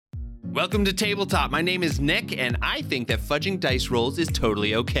Welcome to Tabletop. My name is Nick, and I think that fudging dice rolls is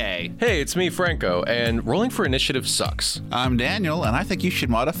totally okay. Hey, it's me, Franco, and rolling for initiative sucks. I'm Daniel, and I think you should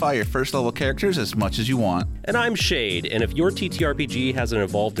modify your first level characters as much as you want. And I'm Shade, and if your TTRPG hasn't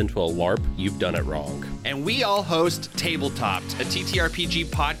evolved into a LARP, you've done it wrong. And we all host Tabletopped, a TTRPG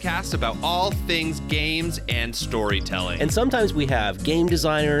podcast about all things games and storytelling. And sometimes we have game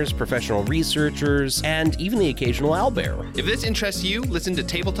designers, professional researchers, and even the occasional owlbear. If this interests you, listen to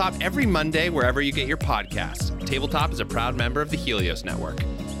Tabletop every Monday wherever you get your podcasts. Tabletop is a proud member of the Helios Network.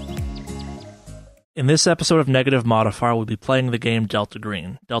 In this episode of Negative Modifier, we'll be playing the game Delta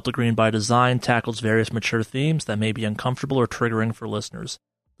Green. Delta Green, by design, tackles various mature themes that may be uncomfortable or triggering for listeners.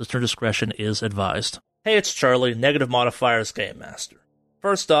 Listener discretion is advised. Hey, it's Charlie, Negative Modifier's Game Master.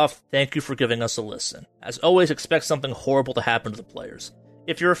 First off, thank you for giving us a listen. As always, expect something horrible to happen to the players.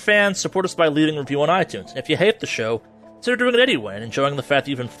 If you're a fan, support us by leaving a review on iTunes. If you hate the show, consider doing it anyway and enjoying the fact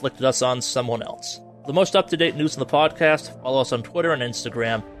that you've inflicted us on someone else. For the most up-to-date news in the podcast, follow us on Twitter and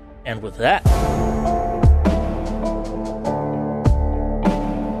Instagram. And with that...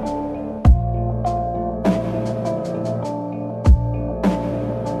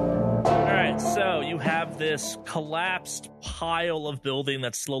 this collapsed pile of building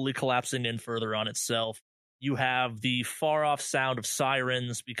that's slowly collapsing in further on itself. You have the far-off sound of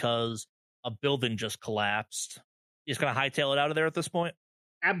sirens because a building just collapsed. You just going to hightail it out of there at this point?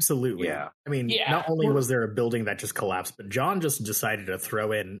 Absolutely. Yeah. I mean, not only was there a building that just collapsed, but John just decided to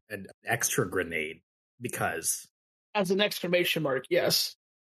throw in an extra grenade because... As an exclamation mark, yes.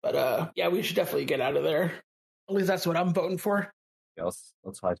 But, yeah, we should definitely get out of there. At least that's what I'm voting for. Yes,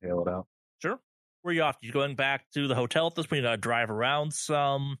 let's hightail it out. Sure. Where are you off? You going back to the hotel at this point? You gotta drive around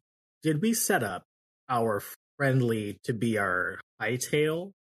some? Did we set up our friendly to be our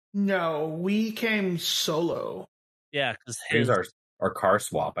hightail? No, we came solo. Yeah, because here's our car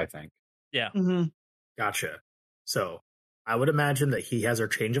swap, I think. Yeah. Mm-hmm. Gotcha. So I would imagine that he has our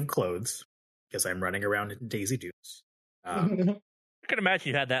change of clothes because I'm running around in Daisy Dukes. I can imagine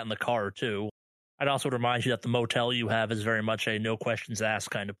you had that in the car too. I'd also remind you that the motel you have is very much a no questions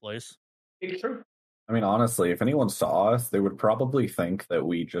asked kind of place. It's true. I mean, honestly, if anyone saw us, they would probably think that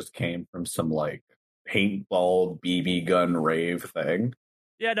we just came from some, like, paintball, BB gun rave thing.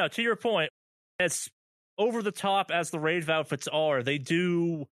 Yeah, no, to your point, it's over the top as the rave outfits are. They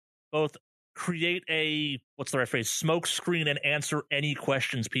do both create a, what's the right phrase, smoke screen and answer any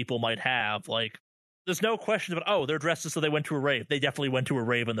questions people might have. Like, there's no question about, oh, they're dressed as though they went to a rave. They definitely went to a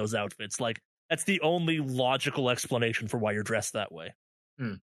rave in those outfits. Like, that's the only logical explanation for why you're dressed that way.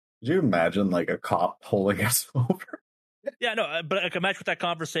 Could you imagine, like, a cop pulling us over? Yeah, no, but I can imagine with that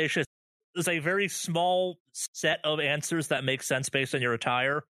conversation, there's a very small set of answers that make sense based on your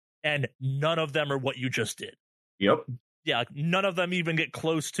attire, and none of them are what you just did. Yep. Yeah, like, none of them even get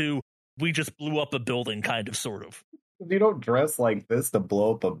close to, we just blew up a building, kind of, sort of. You don't dress like this to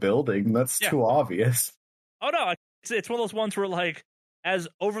blow up a building. That's too obvious. Oh, no, it's one of those ones where, like, as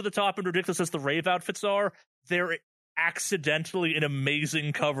over-the-top and ridiculous as the rave outfits are, they're accidentally an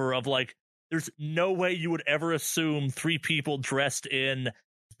amazing cover of, like, there's no way you would ever assume three people dressed in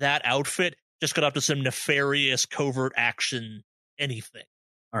that outfit just got up to some nefarious covert action anything.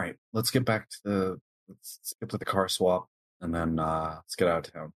 All right, let's get back to let's skip to the car swap and then let's get out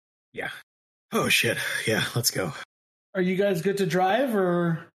of town. Yeah. Oh shit. Yeah, let's go. Are you guys good to drive,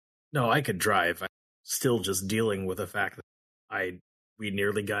 or? No, I could drive. I'm still just dealing with the fact that we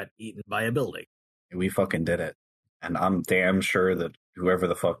nearly got eaten by a building. We fucking did it. And I'm damn sure that whoever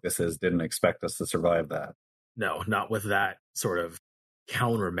the fuck this is didn't expect us to survive that. No, not with that sort of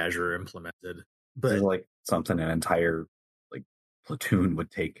countermeasure implemented. But this is like something an entire like platoon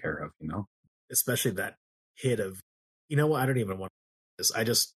would take care of, you know? Especially that hit of, you know what, I don't even want this. I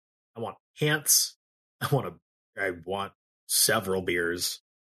want pants. I want several beers,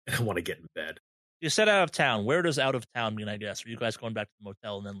 and I want to get in bed. You said out of town. Where does out of town mean, I guess? Are you guys going back to the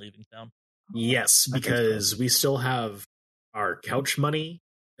motel and then leaving town? Yes, because we still have our couch money,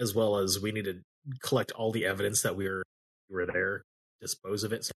 as well as we need to collect all the evidence that we were there, dispose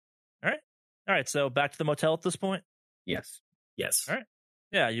of it. All right. So back to the motel at this point? Yes. All right.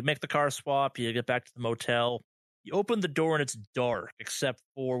 Yeah, you make the car swap. You get back to the motel. You open the door and it's dark, except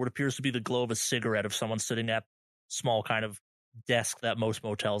for what appears to be the glow of a cigarette of someone sitting at a small kind of desk that most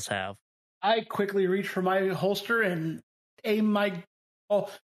motels have. I quickly reach for my holster and aim my...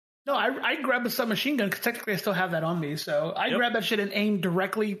 No, I grab a submachine gun because technically I still have that on me. So I grab that shit and aim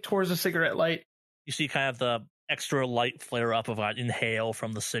directly towards the cigarette light. You see kind of the extra light flare up of an inhale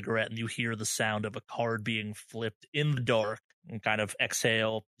from the cigarette, and you hear the sound of a card being flipped in the dark and kind of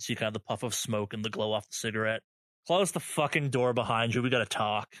exhale. You see kind of the puff of smoke and the glow off the cigarette. Close the fucking door behind you. We gotta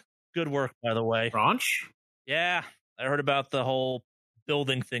talk. Good work, by the way. Ranch? Yeah, I heard about the whole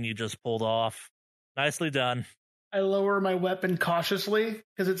building thing you just pulled off. Nicely done. I lower my weapon cautiously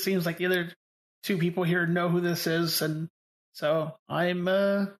because it seems like the other two people here know who this is, and so I'm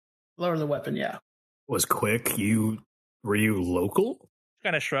lower the weapon. Yeah, Was quick. Were you local?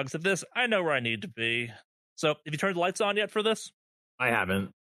 Kind of shrugs at this. I know where I need to be. So, have you turned the lights on yet for this? I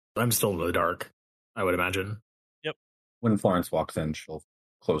haven't. I'm still in the dark, I would imagine. When Florence walks in, she'll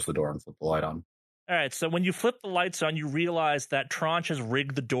close the door and flip the light on. All right, so when you flip the lights on, you realize that Tranche has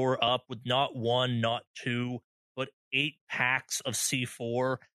rigged the door up with not one, not two, but 8 packs of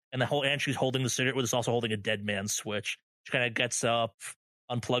C4, and she's holding the cigarette with, is also holding a dead man's switch. She kind of gets up,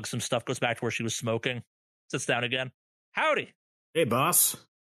 unplugs some stuff, goes back to where she was smoking, sits down again. Howdy. Hey, boss.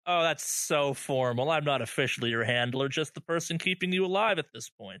 Oh, that's so formal. I'm not officially your handler, just the person keeping you alive at this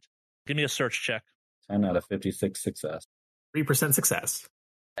point. Give me a search check. 10 out of 56 success. 3% success.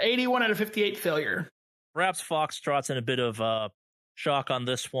 81 out of 58 failure. Perhaps Foxtrot's in a bit of shock on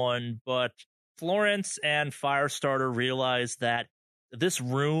this one, but Florence and Firestarter realize that this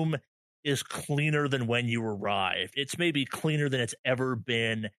room is cleaner than when you arrived. It's maybe cleaner than it's ever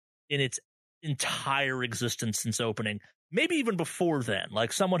been in its entire existence since opening. Maybe even before then.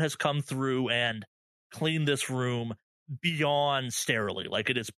 Like, someone has come through and cleaned this room beyond sterilely. Like,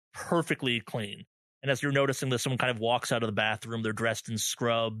 it is perfectly clean. And as you're noticing this, someone kind of walks out of the bathroom. They're dressed in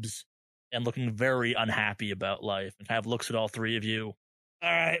scrubs and looking very unhappy about life, and kind of looks at all three of you. All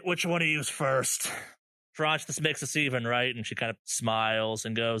right, which one of you's first? Tranche, this makes us even, right? And she kind of smiles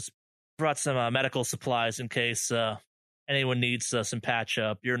and goes, brought some medical supplies in case anyone needs some patch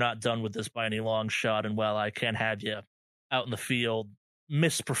up. You're not done with this by any long shot, and well, I can't have you out in the field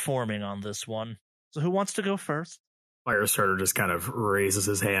misperforming on this one. So who wants to go first? Firestarter just kind of raises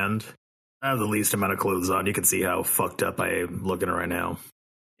his hand. I have the least amount of clothes on. You can see how fucked up I am looking right now.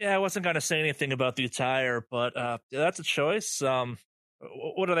 Yeah, I wasn't going to say anything about the attire, but that's a choice.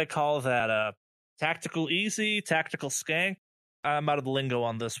 What do they call that? Tactical easy, tactical skank? I'm out of the lingo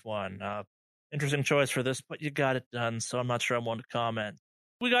on this one. Interesting choice for this, but you got it done, so I'm not sure I want to comment.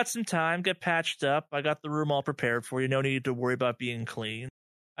 We got some time, get patched up. I got the room all prepared for you. No need to worry about being clean.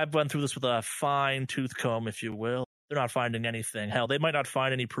 I've went through this with a fine tooth comb, if you will. They're not finding anything. Hell, they might not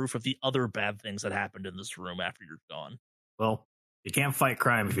find any proof of the other bad things that happened in this room after you're gone. Well, you can't fight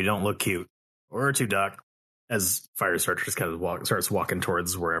crime if you don't look cute. Or too, Doc. As Firestarter just kind of starts walking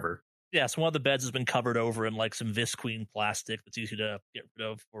towards wherever. Yeah, so one of the beds has been covered over in like some Visqueen plastic that's easy to get rid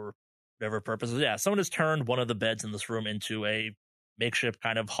of for whatever purposes. Yeah, someone has turned one of the beds in this room into a makeshift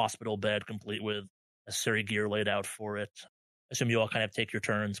kind of hospital bed, complete with necessary gear laid out for it. I assume you all kind of take your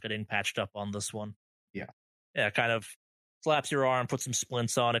turns getting patched up on this one. Yeah, kind of slaps your arm, puts some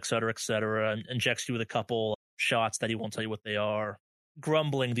splints on, et cetera, and injects you with a couple shots that he won't tell you what they are.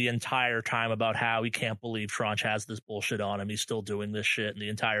 Grumbling the entire time about how he can't believe Tranche has this bullshit on him. He's still doing this shit, and the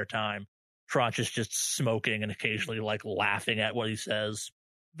entire time Tranche is just smoking and occasionally like laughing at what he says.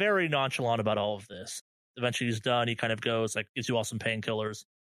 Very nonchalant about all of this. Eventually he's done. He kind of goes, like, gives you all some painkillers.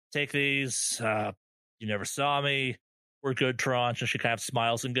 Take these. You never saw me. We're good, Tranche. And she kind of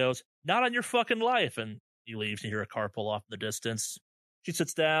smiles and goes, not on your fucking life. And he leaves, and you hear a car pull off in the distance. She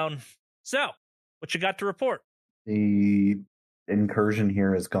sits down. So, what you got to report? The incursion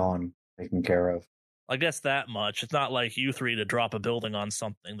here is gone, taken care of. I guess that much. It's not like you three to drop a building on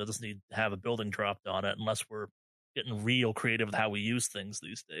something that doesn't need to have a building dropped on it, unless we're getting real creative with how we use things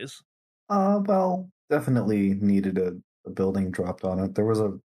these days. Well, definitely needed a building dropped on it. That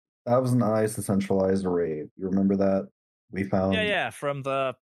was an ICE centralized array. You remember that? We found... Yeah, from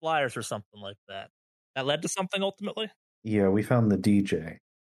the flyers or something like that. That led to something ultimately? Yeah, we found the DJ.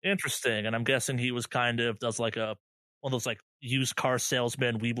 Interesting, and I'm guessing he was does like one of those like used car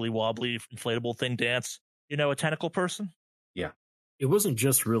salesman, weebly wobbly inflatable thing dance. You know, a tentacle person? Yeah. It wasn't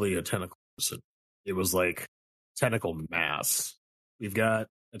just really a tentacle person. It was like tentacle mass. We've got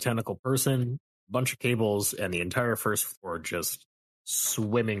a tentacle person, a bunch of cables, and the entire first floor just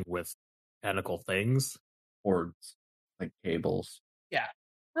swimming with tentacle things. Cords, like cables. Yeah.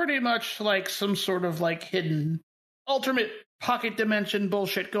 Pretty much like some sort of like hidden alternate pocket dimension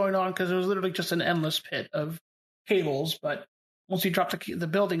bullshit going on, because it was literally just an endless pit of cables. But once you drop the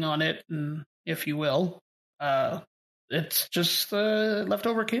building on it, and if you will, it's just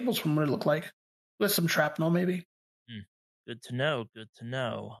leftover cables from what it looked like, with some shrapnel maybe. Good to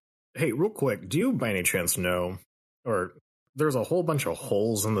know. Hey, real quick, do you by any chance know, or there's a whole bunch of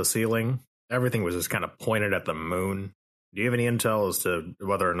holes in the ceiling? Everything was just kind of pointed at the moon. Do you have any intel as to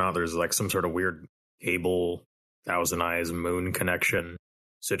whether or not there's like some sort of weird cable, Thousand Eyes moon connection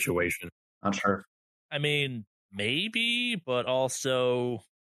situation? Not sure. I mean, maybe, but also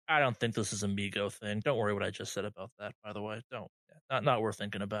I don't think this is a Migo thing. Don't worry what I just said about that, by the way. Don't. Not worth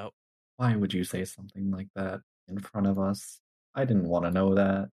thinking about. Why would you say something like that in front of us? I didn't want to know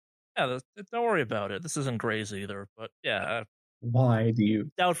that. Yeah, don't worry about it. This isn't Grays either, but yeah. Why do you?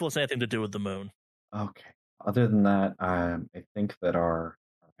 Doubtful it's anything to do with the moon. Okay. Other than that, I think that our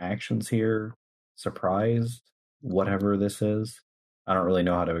actions here surprised whatever this is. I don't really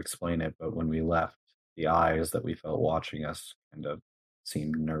know how to explain it, but when we left, the eyes that we felt watching us kind of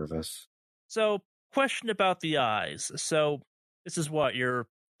seemed nervous. So, question about the eyes. So, this is what, your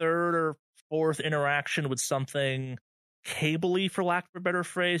third or fourth interaction with something cable-y, for lack of a better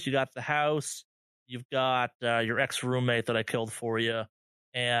phrase? You got the house, you've got your ex-roommate that I killed for you,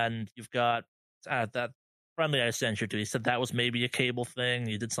 and you've got that friendly I sent you to. He said that was maybe a cable thing.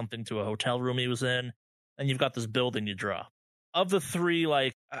 You did something to a hotel room he was in, and you've got this building you draw. Of the three,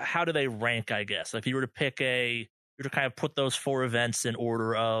 like, how do they rank, I guess? Like, if you were to pick you were to kind of put those four events in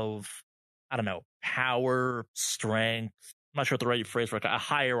order of, I don't know, power, strength, I'm not sure what the right phrase for a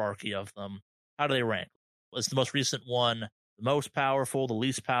hierarchy of them. How do they rank? Was the most recent one the most powerful, the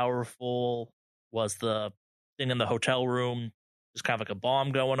least powerful? Was the thing in the hotel room just kind of like a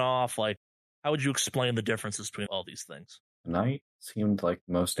bomb going off? Like, how would you explain the differences between all these things? Tonight seemed like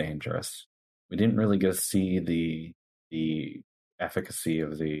the most dangerous. We didn't really get to see the efficacy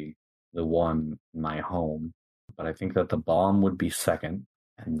of the one in my home, but I think that the bomb would be second,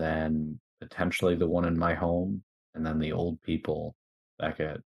 and then potentially the one in my home, and then the old people back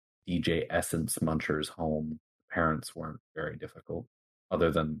at DJ Essence Muncher's home. The parents weren't very difficult, other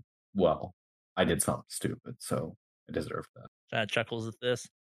than, well, I did something stupid, so I deserved that. Chad chuckles at this.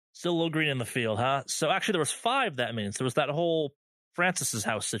 Still a little green in the field, huh? So actually there was 5, that means. There was that whole Francis's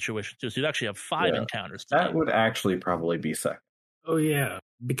house situation, too. So you'd actually have 5 encounters today. That would actually probably be second. Oh, yeah,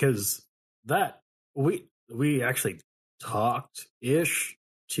 because that, we actually talked-ish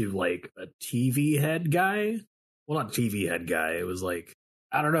to, like, a TV head guy. Well, not TV head guy. It was like,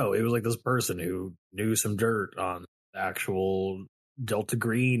 I don't know. It was like this person who knew some dirt on the actual Delta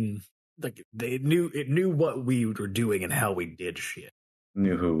Green. Like, it knew what we were doing and how we did shit.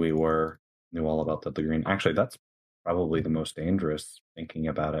 Knew who we were, knew all about Delta Green. Actually, that's probably the most dangerous thinking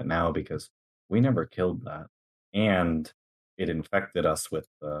about it now, because we never killed that. And it infected us with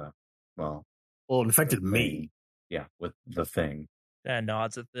well, it infected me. Yeah, with the thing. Dan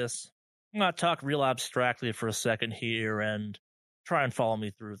nods at this. I'm going to talk real abstractly for a second here and try and follow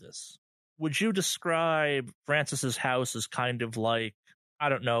me through this. Would you describe Francis's house as kind of like, I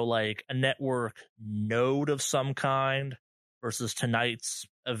don't know, like a network node of some kind versus tonight's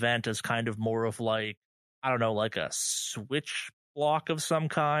event as kind of more of like, I don't know, like a switch block of some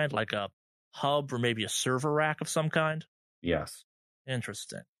kind, like a hub or maybe a server rack of some kind? Yes.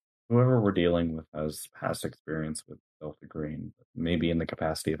 Interesting. Whoever we're dealing with has past experience with Delta Green, maybe in the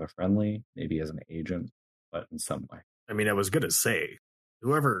capacity of a friendly, maybe as an agent, but in some way. I mean, I was going to say,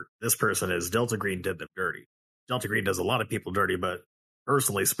 whoever this person is, Delta Green did them dirty. Delta Green does a lot of people dirty, but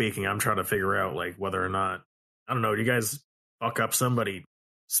personally speaking, I'm trying to figure out, like, whether or not, I don't know, do you guys fuck up somebody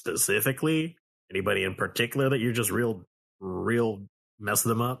specifically? Anybody in particular that you're just real mess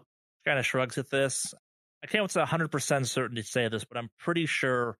them up? Kind of shrugs at this. I can't with 100% certainty to say this, but I'm pretty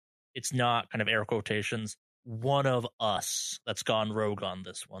sure it's not, kind of air quotations, one of us that's gone rogue on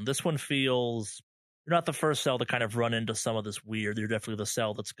this one. This one feels, you're not the first cell to kind of run into some of this weird. You're definitely the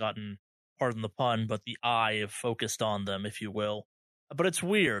cell that's gotten, pardon the pun, but the eye have focused on them, if you will. But it's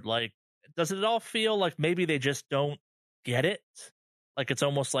weird. Like, does it all feel like maybe they just don't get it? Like, it's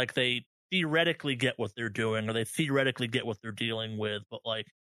almost like they theoretically get what they're doing, or they theoretically get what they're dealing with, but like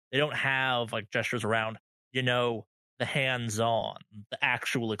they don't have like gestures around, you know, the hands-on, the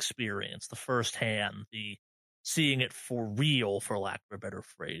actual experience, the first-hand, the seeing it for real, for lack of a better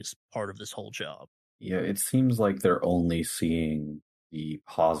phrase, part of this whole job. Yeah, it seems like they're only seeing the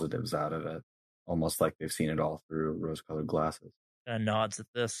positives out of it, almost like they've seen it all through rose-colored glasses. And nods at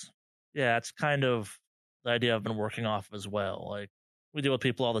this. Yeah, it's kind of the idea I've been working off of as well. Like, we deal with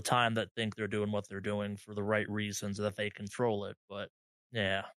people all the time that think they're doing what they're doing for the right reasons, that they control it. But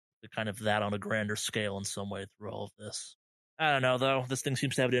yeah, kind of that on a grander scale in some way through all of this. I don't know, though. This thing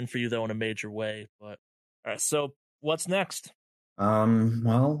seems to have it in for you, though, in a major way. But all right, so what's next?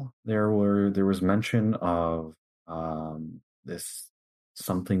 Well, there was mention of this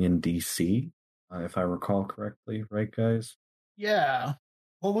something in DC, if I recall correctly, right, guys? Yeah.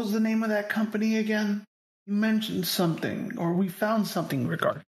 What was the name of that company again? You mentioned something, or we found something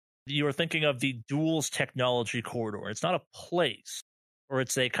regarding. You were thinking of the Duals Technology Corridor. It's not a place, or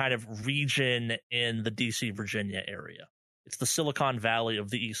it's a kind of region in the DC, Virginia area. It's the Silicon Valley of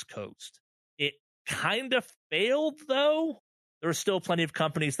the East Coast. It kind of failed, though. There are still plenty of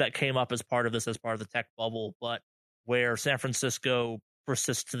companies that came up as part of this, as part of the tech bubble, but where San Francisco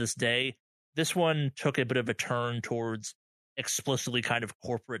persists to this day, this one took a bit of a turn towards explicitly kind of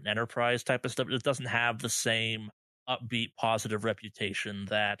corporate and enterprise type of stuff. It doesn't have the same upbeat, positive reputation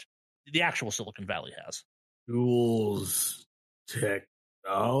that the actual Silicon Valley has. Jules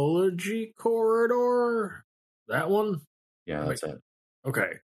Technology Corridor? That one? Yeah, that's it.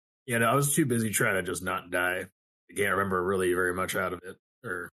 Okay. Yeah, no, I was too busy trying to just not die. I can't remember really very much out of it,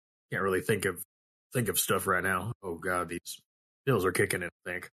 or can't really think of stuff right now. Oh god, these pills are kicking in, I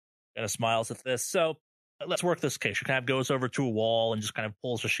think. Kind of smiles at this. So let's work this case. She kind of goes over to a wall and just kind of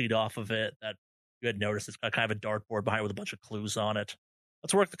pulls a sheet off of it that you had noticed. It's got kind of a dartboard behind with a bunch of clues on it.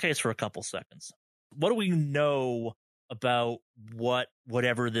 Let's work the case for a couple seconds. What do we know about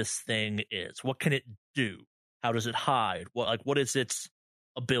whatever this thing is? What can it do? How does it hide? What is its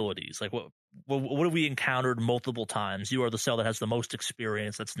abilities? Like what have we encountered multiple times? You are the cell that has the most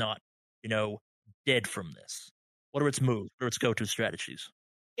experience that's not, dead from this. What are its moves? What are its go-to strategies?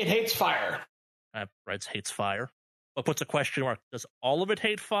 It hates fire. Writes hates fire. But puts a question mark. Does all of it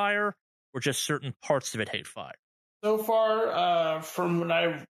hate fire, or just certain parts of it hate fire? So far, from what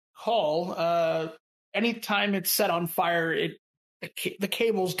I recall, anytime it's set on fire, the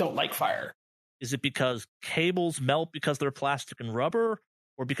cables don't like fire. Is it because cables melt because they're plastic and rubber,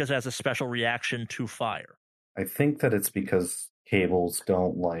 or because it has a special reaction to fire? I think that it's because cables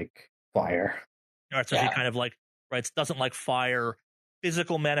don't like fire. All right, so she kind of doesn't like fire.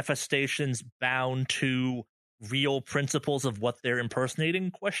 Physical manifestations bound to real principles of what they're impersonating?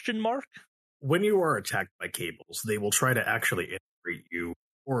 Question mark. When you are attacked by cables, they will try to actually integrate you,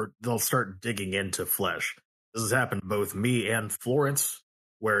 or they'll start digging into flesh. This has happened to both me and Florence,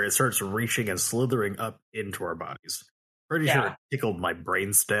 where it starts reaching and slithering up into our bodies. Pretty sure it tickled my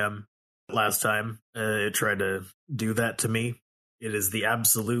brainstem last time it tried to do that to me. It is the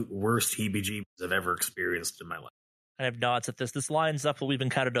absolute worst heebie-jeebies I've ever experienced in my life. Kind of nods at this. This lines up what we've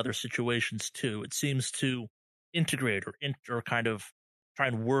encountered other situations too. It seems to integrate or kind of try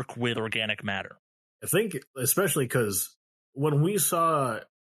and work with organic matter. I think especially because when we saw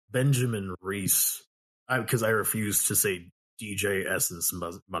Benjamin Reese, because I refuse to say DJ Essence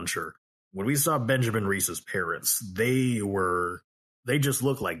Muncher, when we saw Benjamin Reese's parents, they just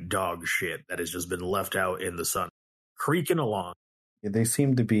look like dog shit that has just been left out in the sun, creaking along. Yeah, they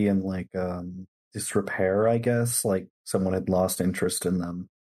seem to be in disrepair, I guess, like someone had lost interest in them.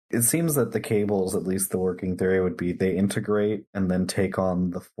 It seems that the cables, at least the working theory would be they integrate and then take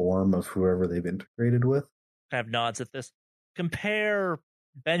on the form of whoever they've integrated with. Kind of nods at this. Compare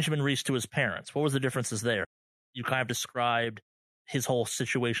Benjamin Reese to his parents. What was the differences there? You kind of described his whole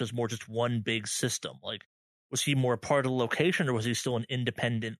situation as more just one big system. Like, was he more a part of the location, or was he still an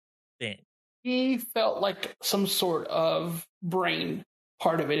independent thing? He felt like some sort of brain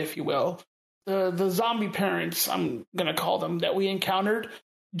part of it, if you will. The zombie parents, I'm going to call them, that we encountered,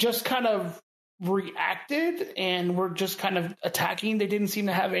 just kind of reacted and were just kind of attacking. They didn't seem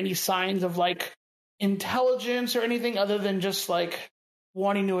to have any signs of intelligence or anything other than just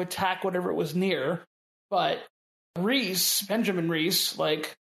wanting to attack whatever was near. But Benjamin Reese,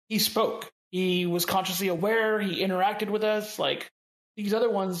 he spoke. He was consciously aware. He interacted with us. These other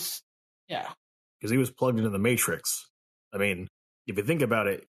ones, yeah. Because he was plugged into the Matrix. I mean, if you think about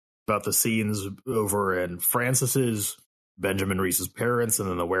it, about the scenes over in Francis's, Benjamin Reese's parents, and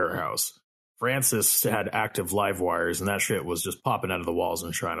then the warehouse. Francis had active live wires, and that shit was just popping out of the walls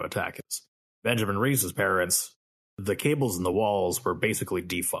and trying to attack us. Benjamin Reese's parents, the cables in the walls were basically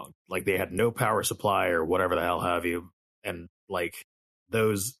defunct. They had no power supply or whatever the hell have you. And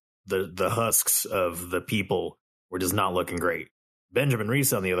the husks of the people were just not looking great. Benjamin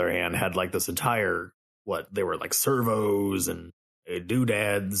Reese, on the other hand, had this entire, they were servos and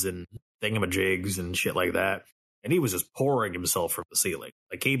doodads and thingamajigs and shit like that. And he was just pouring himself from the ceiling.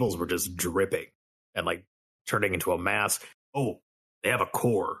 The cables were just dripping and turning into a mass. Oh, they have a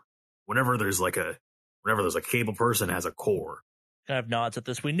core. Whenever there's a cable person has a core. Kind of nods at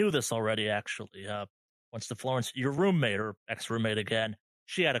this. We knew this already, actually. Once to Florence, your roommate or ex-roommate again,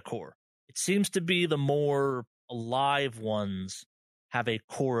 she had a core. It seems to be the more alive ones have a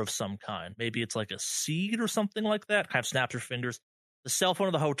core of some kind. Maybe it's like a seed or something like that. Kind of snaps her fingers. The cell phone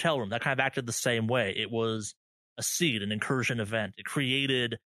in the hotel room, that kind of acted the same way. It was a seed, an incursion event. It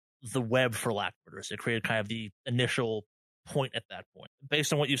created the web, for lack of words. It created kind of the initial point at that point.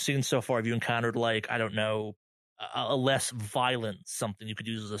 Based on what you've seen so far, have you encountered a less violent something you could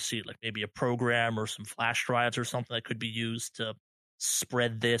use as a seed, maybe a program or some flash drives or something that could be used to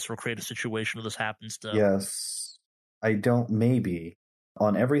spread this or create a situation where this happens to? Yes. Maybe.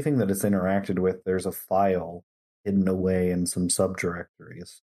 On everything that it's interacted with, there's a file hidden away in some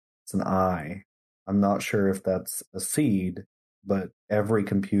subdirectories. It's an eye. I'm not sure if that's a seed, but every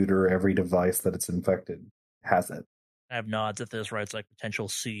computer, every device that it's infected has it. I have nods at this, right? It's like potential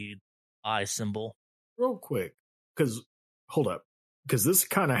seed, eye symbol. Real quick, because hold up, because this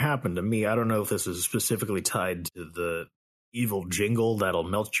kind of happened to me. I don't know if this is specifically tied to the evil jingle that'll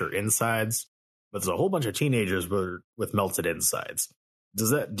melt your insides, but there's a whole bunch of teenagers with melted insides.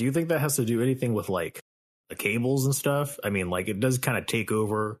 Do you think that has to do anything with like the cables and stuff? I mean, like it does kind of take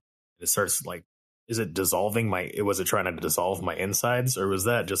over. It starts like, is it dissolving was it trying to dissolve my insides, or was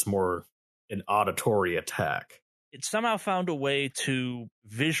that just more an auditory attack? It somehow found a way to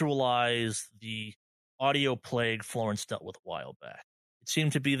visualize the audio plague Florence dealt with a while back. It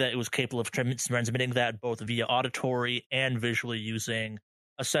seemed to be that it was capable of transmitting that both via auditory and visually using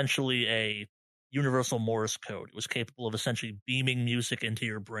essentially a universal Morse code. It was capable of essentially beaming music into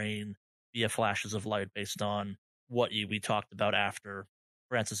your brain via flashes of light based on what we talked about after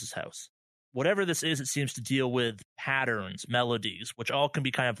Francis's house. Whatever this is, it seems to deal with patterns, melodies, which all can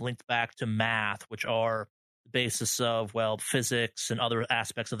be kind of linked back to math, which are the basis of, well, physics and other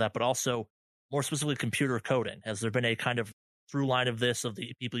aspects of that, but also more specifically computer coding. Has there been a kind of through line of this, of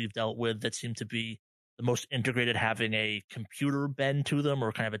the people you've dealt with that seem to be the most integrated, having a computer bend to them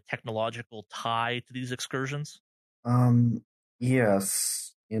or kind of a technological tie to these excursions?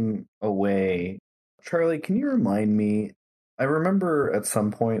 Yes, in a way. Charlie, can you remind me? I remember at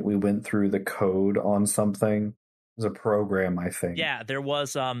some point we went through the code on something. It was a program, I think. Yeah, there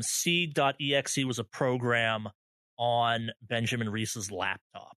was seed.exe was a program on Benjamin Reese's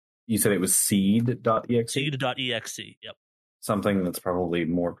laptop. You said it was seed.exe? Seed.exe, yep. Something that's probably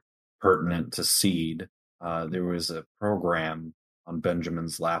more pertinent to seed. There was a program on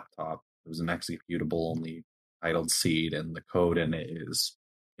Benjamin's laptop. It was an executable only titled seed, and the code in it is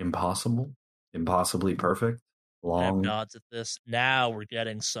impossibly perfect. I have nods at this. Now we're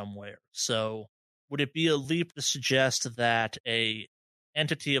getting somewhere. So would it be a leap to suggest that a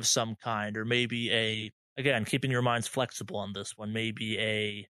entity of some kind, or maybe again, keeping your minds flexible on this one,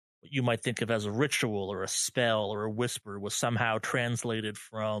 maybe what you might think of as a ritual or a spell or a whisper, was somehow translated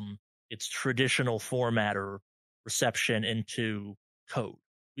from its traditional format or reception into code?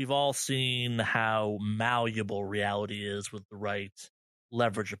 We've all seen how malleable reality is with the right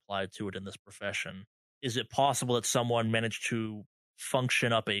leverage applied to it in this profession. Is it possible that someone managed to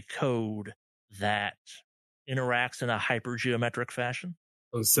function up a code that interacts in a hypergeometric fashion?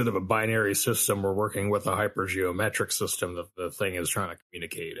 Instead of a binary system, we're working with a hypergeometric system that the thing is trying to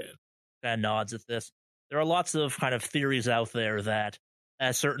communicate in. And nods at this. There are lots of kind of theories out there that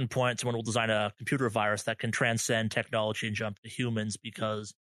at certain points someone will design a computer virus that can transcend technology and jump to humans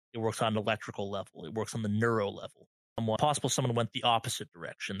because it works on an electrical level. It works on the neuro level. Possible someone went the opposite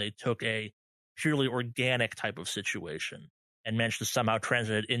direction. They took a purely organic type of situation and managed to somehow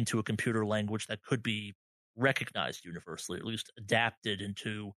translate it into a computer language that could be recognized universally, at least adapted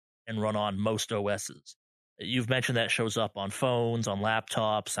into and run on most OSs. You've mentioned that shows up on phones, on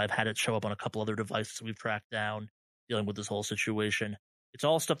laptops. I've had it show up on a couple other devices we've tracked down dealing with this whole situation. It's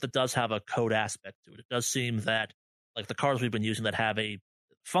all stuff that does have a code aspect to it. It does seem that, like the cars we've been using that have a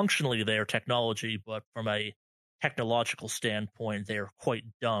functionally their technology, but from a technological standpoint, they're quite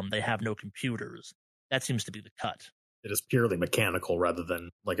dumb. They have no computers. That seems to be the cut. It is purely mechanical rather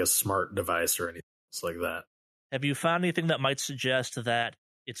than like a smart device or anything like that. Have you found anything that might suggest that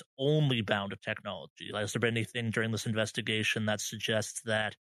it's only bound to technology? Has there been anything during this investigation that suggests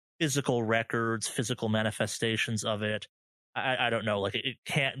that physical records, physical manifestations of it, I don't know, like it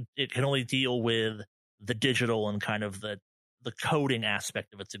can only deal with the digital and kind of the coding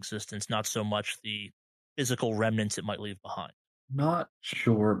aspect of its existence, not so much the physical remnants it might leave behind? Not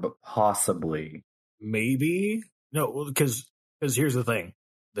sure, but possibly. Maybe? No, because here's the thing.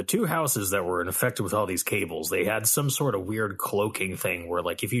 The two houses that were infected with all these cables, they had some sort of weird cloaking thing where,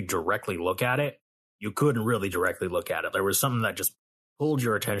 like, if you directly look at it, you couldn't really directly look at it. There was something that just pulled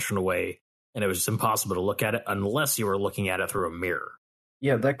your attention away, and it was just impossible to look at it unless you were looking at it through a mirror.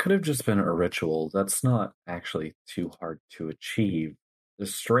 Yeah, that could have just been a ritual. That's not actually too hard to achieve. The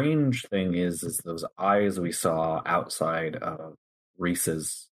strange thing is those eyes we saw outside of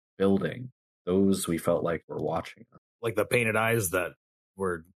Reese's building, those we felt like were watching us. Like the painted eyes that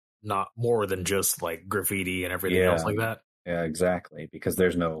were not more than just like graffiti and everything else like that? Yeah, exactly, because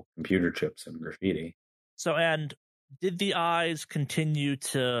there's no computer chips in graffiti. So, and did the eyes continue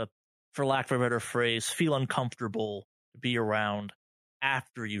to, for lack of a better phrase, feel uncomfortable to be around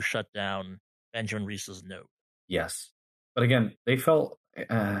after you shut down Benjamin Reese's node? Yes. But again, they felt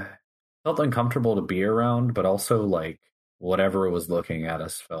uncomfortable to be around, but also like whatever was looking at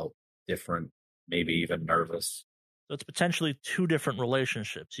us felt different, maybe even nervous. So it's potentially two different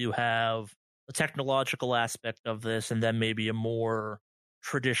relationships. You have the technological aspect of this, and then maybe a more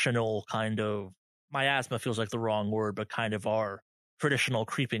traditional kind of, miasma feels like the wrong word, but kind of our traditional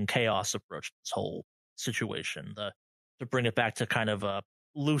creeping chaos approach to this whole situation. To bring it back to kind of a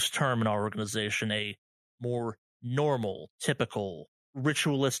loose term in our organization, a more normal, typical,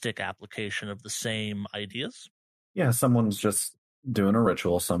 ritualistic application of the same ideas. Yeah, someone's just doing a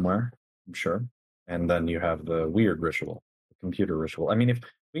ritual somewhere, I'm sure. And then you have the weird ritual, the computer ritual. I mean, if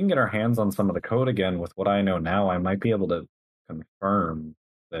we can get our hands on some of the code again with what I know now, I might be able to confirm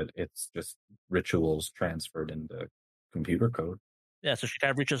that it's just rituals transferred into computer code. Yeah, so she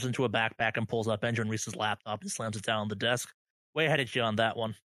kind of reaches into a backpack and pulls out Benjamin Reese's laptop and slams it down on the desk. Way ahead of you on that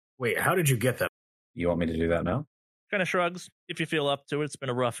one. Wait, how did you get that? You want me to do that now? Kind of shrugs. If you feel up to it, it's been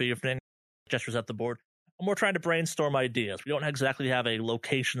a rough evening. Gestures at the board. And we're trying to brainstorm ideas. We don't exactly have a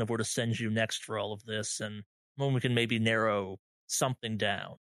location of where to send you next for all of this, and when we can maybe narrow something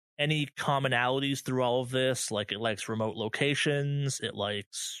down. Any commonalities through all of this? Like, it likes remote locations, it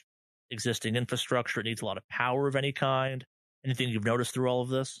likes existing infrastructure, it needs a lot of power of any kind. Anything you've noticed through all of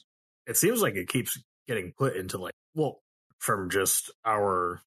this? It seems like it keeps getting put into from just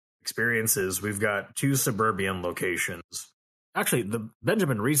our experiences, we've got 2 suburban locations. Actually, the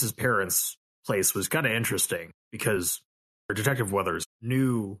Benjamin Reese's parents' place was kind of interesting because Detective Weathers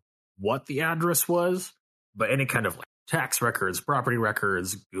knew what the address was, but any kind of tax records, property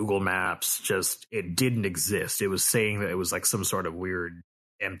records, Google Maps, just it didn't exist. It was saying that it was like some sort of weird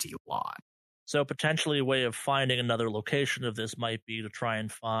empty lot. So potentially a way of finding another location of this might be to try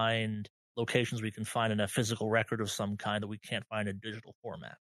and find locations we can find in a physical record of some kind that we can't find in digital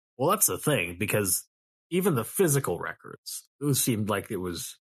format. Well, that's the thing, because even the physical records, it seemed like it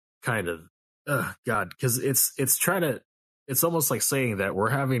was kind of, because it's almost like saying that we're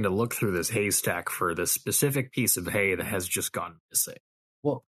having to look through this haystack for this specific piece of hay that has just gone missing.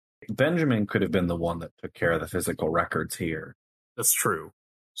 Well, Benjamin could have been the one that took care of the physical records here. That's true.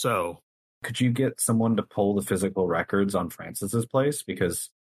 So, could you get someone to pull the physical records on Francis's place?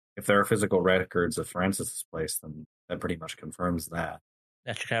 Because if there are physical records of Francis's place, then that pretty much confirms that.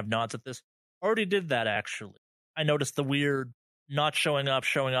 That she kind of nods at this. Already did that, actually. I noticed the weird not showing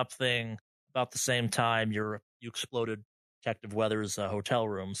up thing about the same time you exploded Detective Weathers' hotel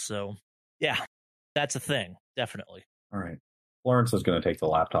room. So, yeah, that's a thing, definitely. All right. Florence is going to take the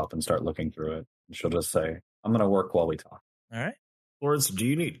laptop and start looking through it. And she'll just say, I'm going to work while we talk. All right. Florence, do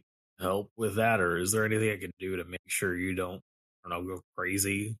you need help with that, or is there anything I can do to make sure you don't, go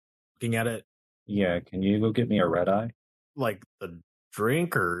crazy looking at it? Yeah, can you go get me a red eye? Like the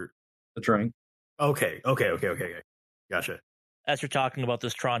drink or? The drink. Okay. Gotcha. As you're talking about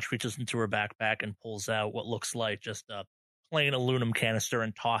this, Tranche reaches into her backpack and pulls out what looks like just a plain aluminum canister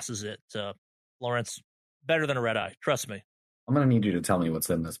and tosses it to Florence. Better than a red eye, trust me. I'm going to need you to tell me what's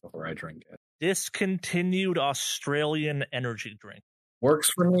in this before I drink it. Discontinued Australian energy drink.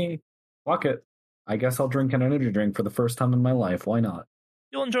 Works for me. Fuck it. I guess I'll drink an energy drink for the first time in my life. Why not?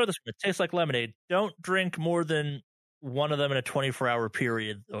 You'll enjoy this one. It tastes like lemonade. Don't drink more than one of them in a 24-hour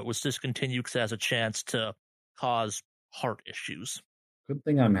period, though it was discontinued because it has a chance to cause heart issues. Good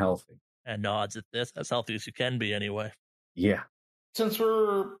thing I'm healthy. And nods at this. As healthy as you can be, anyway. Yeah. Since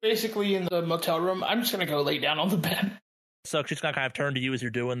we're basically in the motel room, I'm just going to go lay down on the bed. So she's going to kind of turn to you as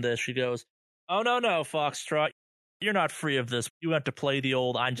you're doing this. She goes, oh, no, Foxtrot. You're not free of this. You have to play the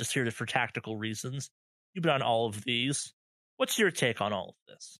old, I'm just here for tactical reasons. You've been on all of these. What's your take on all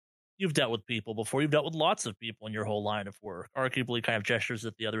of this? You've dealt with people before. You've dealt with lots of people in your whole line of work. Arguably kind of gestures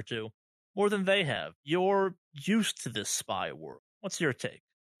at the other two. More than they have. You're used to this spy world. What's your take?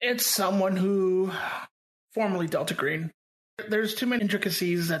 It's someone who formerly Delta Green. There's too many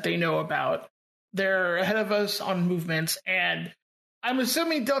intricacies that they know about. They're ahead of us on movements, and I'm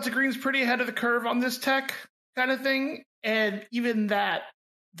assuming Delta Green's pretty ahead of the curve on this tech kind of thing, and even that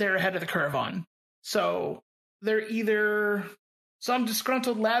they're ahead of the curve on. So they're either some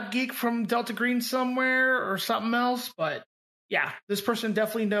disgruntled lab geek from Delta Green somewhere or something else, but yeah, this person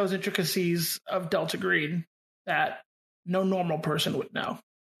definitely knows intricacies of Delta Green that no normal person would know.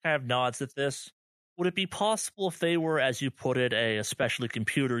 Kind of nods at this. Would it be possible if they were, as you put it, a especially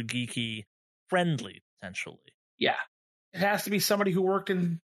computer geeky friendly, potentially? Yeah. It has to be somebody who worked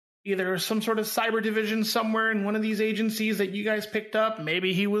in either some sort of cyber division somewhere in one of these agencies that you guys picked up.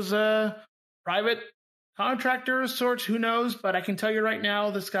 Maybe he was a private contractor of sorts, who knows? But I can tell you right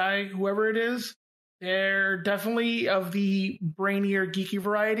now, this guy, whoever it is, they're definitely of the brainier, geeky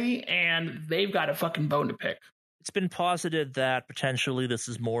variety, and they've got a fucking bone to pick. It's been posited that potentially this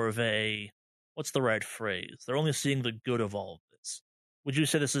is more of a, what's the right phrase? They're only seeing the good of all of this. Would you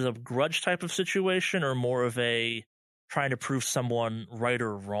say this is a grudge type of situation or more of a, trying to prove someone right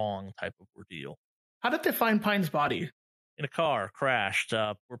or wrong type of ordeal. How did they find Pine's body? In a car, crashed.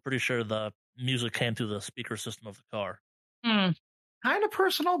 We're pretty sure the music came through the speaker system of the car. Kind of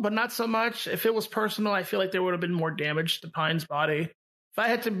personal, but not so much. If it was personal, I feel like there would have been more damage to Pine's body. If I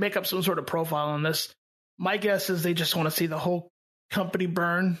had to make up some sort of profile on this, my guess is they just want to see the whole company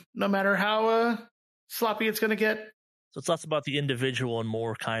burn, no matter how sloppy it's going to get. So it's less about the individual and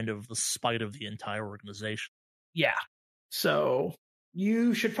more kind of the spite of the entire organization. Yeah. So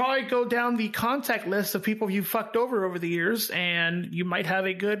you should probably go down the contact list of people you fucked over the years, and you might have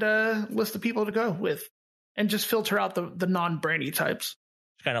a good list of people to go with. And just filter out the non-brainy types.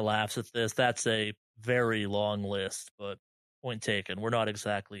 She kind of laughs at this. That's a very long list, but point taken. We're not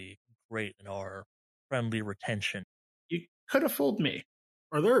exactly great in our friendly retention. You could have fooled me.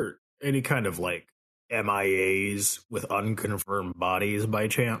 Are there any kind of like MIAs with unconfirmed bodies by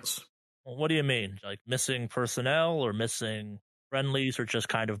chance? Well, what do you mean? Like missing personnel or missing friendlies or just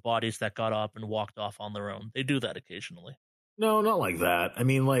kind of bodies that got up and walked off on their own? They do that occasionally. No, not like that. I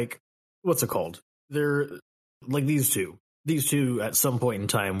mean, like, what's it called? They're like these two. These two at some point in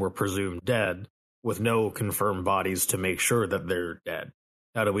time were presumed dead with no confirmed bodies to make sure that they're dead.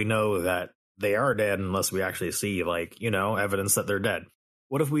 How do we know that they are dead unless we actually see, like, evidence that they're dead?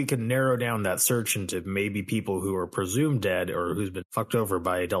 What if we can narrow down that search into maybe people who are presumed dead or who's been fucked over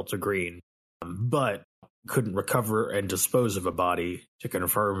by Delta Green, but couldn't recover and dispose of a body to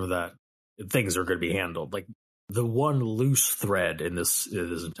confirm that things are going to be handled? Like the one loose thread in this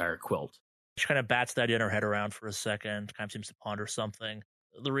entire quilt. She kind of bats that in her head around for a second, kind of seems to ponder something.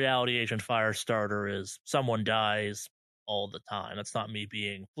 The reality agent Firestarter is someone dies all the time. That's not me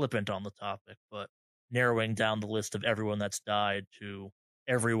being flippant on the topic, but narrowing down the list of everyone that's died to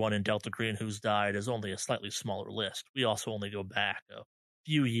everyone in Delta Green who's died is only a slightly smaller list. We also only go back a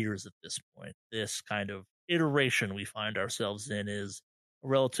few years at this point. This kind of iteration we find ourselves in is a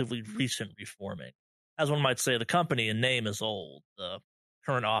relatively recent reforming. As one might say, the company in name is old. The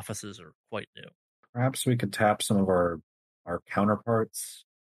current offices are quite new. Perhaps we could tap some of our counterparts,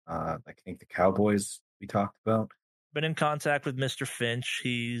 I think the Cowboys we talked about. Been in contact with Mr. Finch.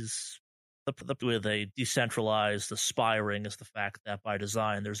 He's with a decentralized aspiring is the fact that by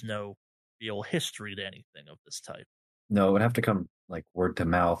design there's no real history to anything of this type. No, it would have to come like word to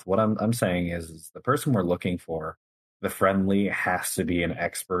mouth. What I'm saying is the person we're looking for, the friendly, has to be an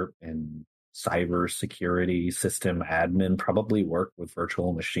expert in cyber security, system admin, probably work with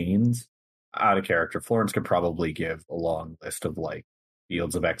virtual machines. Out of character, Florence could probably give a long list of like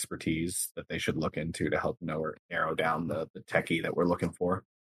fields of expertise that they should look into to help narrow down the techie that we're looking for.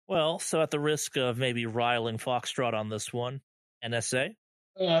 Well, so at the risk of maybe riling Foxtrot on this one, NSA?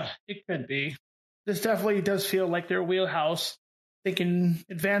 It could be. This definitely does feel like their wheelhouse. Thinking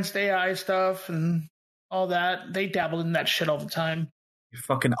advanced AI stuff and all that. They dabble in that shit all the time. Your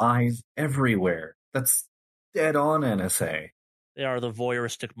fucking eyes everywhere. That's dead on NSA. They are the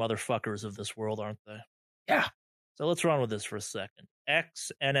voyeuristic motherfuckers of this world, aren't they? Yeah. So let's run with this for a second.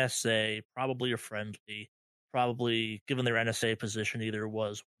 Ex-NSA, probably a friendly, probably, given their NSA position, either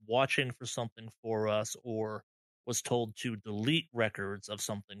was watching for something for us or was told to delete records of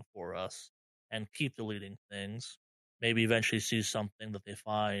something for us and keep deleting things. Maybe eventually see something that they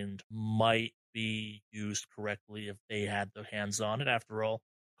find might be used correctly if they had their hands on it. After all,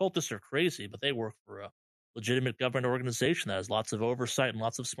 cultists are crazy, but they work for a legitimate government organization that has lots of oversight and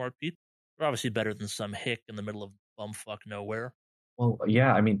lots of smart people. They're obviously better than some hick in the middle of bumfuck nowhere. Well,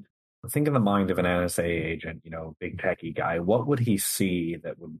 yeah, I mean, think in the mind of an NSA agent, big techie guy. What would he see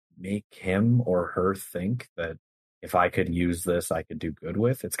that would make him or her think that if I could use this, I could do good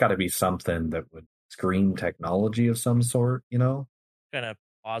with? It's got to be something that would scream technology of some sort, Kind of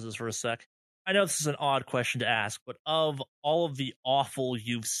pauses for a sec. I know this is an odd question to ask, but of all of the awful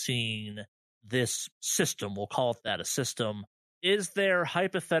you've seen, this system, we'll call it that, a system, is there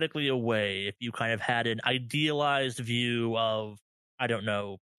hypothetically a way, if you kind of had an idealized view of, I don't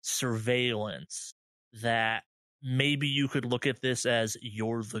know, surveillance, that maybe you could look at this as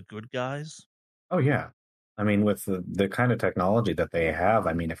you're the good guys? Oh, yeah. I mean, with the kind of technology that they have,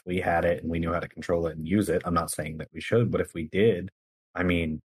 I mean, if we had it and we knew how to control it and use it, I'm not saying that we should, but if we did, I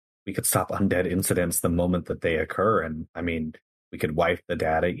mean, we could stop undead incidents the moment that they occur. And I mean, we could wipe the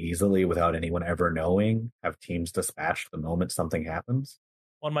data easily without anyone ever knowing, have teams dispatched the moment something happens.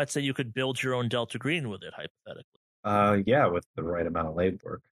 One might say you could build your own Delta Green with it, hypothetically. Yeah, with the right amount of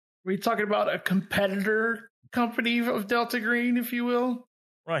legwork. Are we talking about a competitor company of Delta Green, if you will?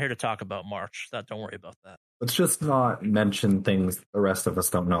 We're not here to talk about March. Don't worry about that. Let's just not mention things the rest of us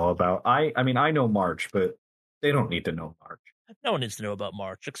don't know about. I mean, I know March, but they don't need to know March. No one needs to know about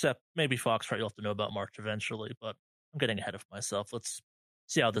March, except maybe Foxtrot. You'll have to know about March eventually, but I'm getting ahead of myself. Let's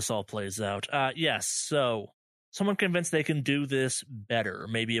see how this all plays out. Yes, so someone convinced they can do this better,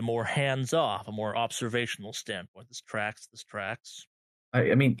 maybe a more hands-off, a more observational standpoint. This tracks.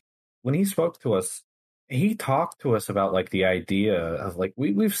 I mean, when he spoke to us, he talked to us about like the idea of like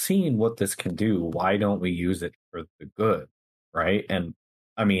we've seen what this can do. Why don't we use it for the good, right? And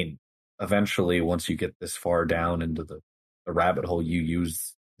I mean, eventually, once you get this far down into the rabbit hole, you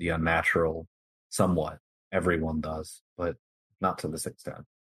use the unnatural somewhat. Everyone does, but not to this extent.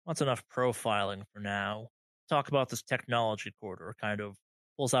 That's enough profiling for now. Talk about this technology corridor. Kind of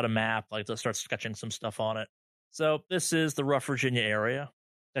pulls out a map, like to start sketching some stuff on it. So this is the rough Virginia area.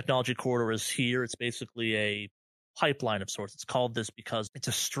 Technology corridor is here. It's basically a pipeline of sorts. It's called this because it's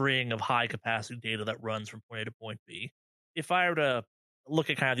a string of high capacity data that runs from point A to point B. If I were to look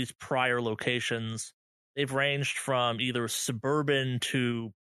at kind of these prior locations, they've ranged from either suburban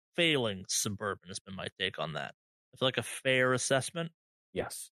to failing suburban has been my take on that. I feel like a fair assessment.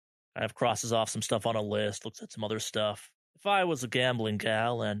 Yes. Kind of crosses off some stuff on a list, looks at some other stuff. If I was a gambling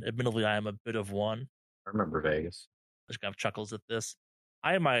gal, and admittedly I am a bit of one, I remember Vegas. I just kind of chuckles at this,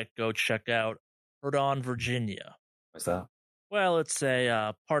 I might go check out Herdon, Virginia. What's that? Well, it's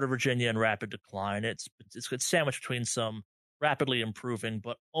a part of Virginia in rapid decline. It's sandwiched between some rapidly improving,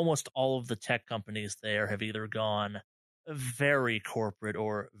 but almost all of the tech companies there have either gone very corporate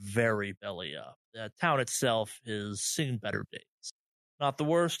or very belly up. The town itself has seen better days. Not the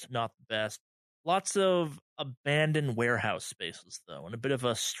worst, not the best. Lots of abandoned warehouse spaces, though, and a bit of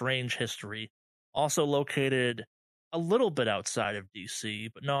a strange history. Also located a little bit outside of DC,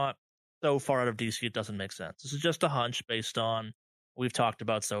 but not so far out of DC it doesn't make sense. This is just a hunch based on what we've talked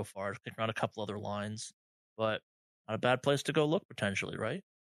about so far. Kicking around a couple other lines, but not a bad place to go look potentially, right?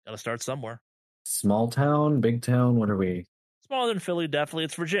 Got to start somewhere. Small town, big town, what are we? Smaller than Philly, definitely.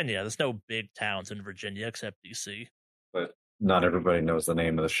 It's Virginia. There's no big towns in Virginia except DC. But not everybody knows the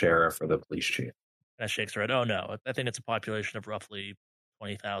name of the sheriff or the police chief. That shakes her head. Oh, no. I think it's a population of roughly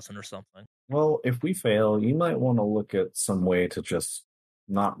 20,000 or something. Well, if we fail, you might want to look at some way to just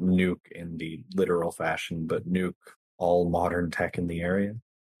not nuke in the literal fashion, but nuke all modern tech in the area.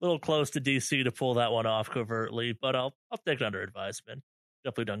 A little close to DC to pull that one off covertly, but I'll take it under advisement.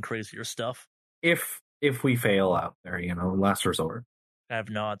 Definitely done crazier stuff. If we fail out there, last resort. I have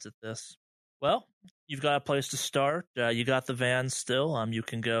nods at this. Well, you've got a place to start. You got the van still. You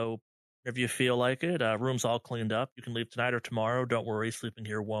can go whenever you feel like it. Room's all cleaned up. You can leave tonight or tomorrow. Don't worry, sleeping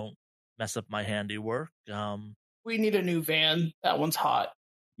here won't mess up my handiwork. We need a new van. That one's hot.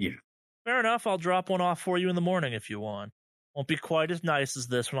 Yeah. Fair enough. I'll drop one off for you in the morning if you want. Won't be quite as nice as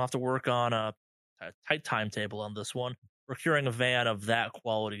this. We'll have to work on a tight timetable on this one. Procuring a van of that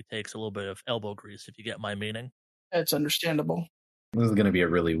quality takes a little bit of elbow grease, if you get my meaning. It's understandable. This is going to be a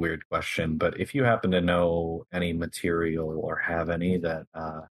really weird question, but if you happen to know any material or have any that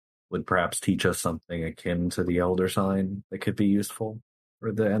would perhaps teach us something akin to the Elder Sign that could be useful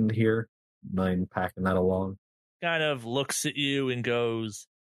for the end here, mind packing that along? Kind of looks at you and goes,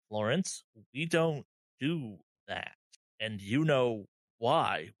 Lawrence, we don't do that. And you know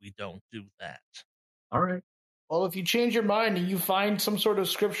why we don't do that. All right. Well, if you change your mind and you find some sort of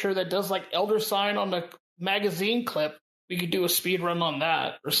scripture that does like Elder Sign on the magazine clip, we could do a speed run on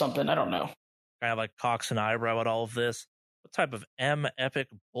that or something. I don't know. Kind of like cocks an eyebrow at all of this. What type of epic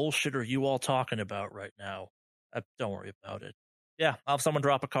bullshit are you all talking about right now? Don't worry about it. Yeah, I'll have someone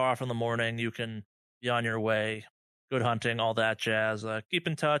drop a car off in the morning. You can be on your way. Good hunting, all that jazz. Keep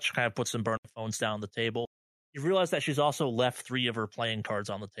in touch. Kind of put some burner phones down on the table. You realize that she's also left 3 of her playing cards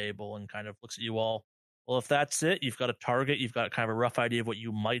on the table and kind of looks at you all. Well, if that's it, you've got a target. You've got kind of a rough idea of what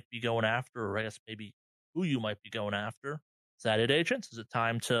you might be going after, or I guess maybe who you might be going after. Is that it, agents? Is it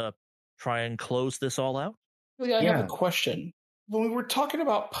time to try and close this all out? Really, I have a question. When we were talking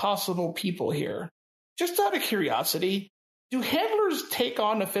about possible people here, just out of curiosity, do handlers take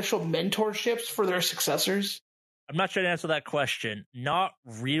on official mentorships for their successors? I'm not sure to answer that question. Not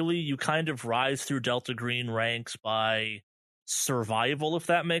really. You kind of rise through Delta Green ranks by survival, if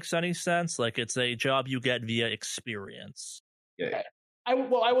that makes any sense. Like, it's a job you get via experience. Yeah. I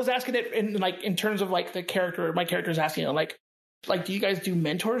was asking it in terms of like the character. My character's asking like, do you guys do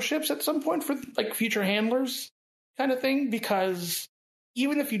mentorships at some point for like future handlers kind of thing? Because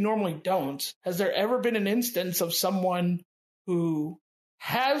even if you normally don't, has there ever been an instance of someone who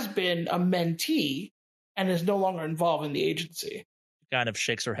has been a mentee and is no longer involved in the agency? Kind of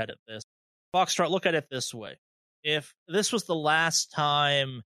shakes her head at this. Foxtrot, look at it this way. If this was the last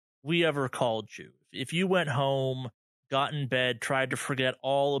time we ever called you, if you went home, got in bed, tried to forget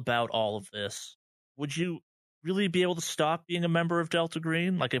all about all of this, would you really be able to stop being a member of Delta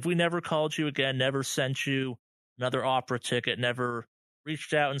Green? Like, if we never called you again, never sent you another opera ticket, never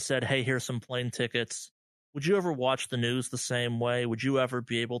reached out and said, hey, here's some plane tickets, would you ever watch the news the same way? Would you ever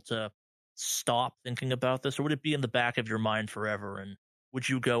be able to stop thinking about this? Or would it be in the back of your mind forever? And would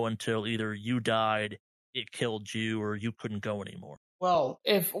you go until either you died, it killed you, or you couldn't go anymore? Well,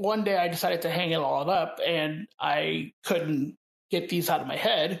 if one day I decided to hang it all up and I couldn't get these out of my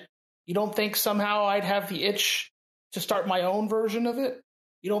head, you don't think somehow I'd have the itch to start my own version of it?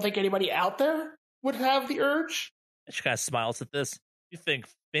 You don't think anybody out there would have the urge? And she kind of smiles at this. You think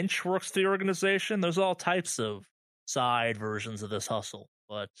Finch works for the organization? There's all types of side versions of this hustle,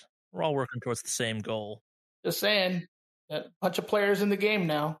 but we're all working towards the same goal. Just saying, a bunch of players in the game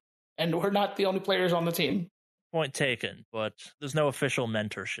now, and we're not the only players on the team. Point taken, but there's no official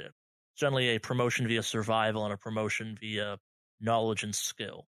mentorship. It's generally a promotion via survival and a promotion via knowledge and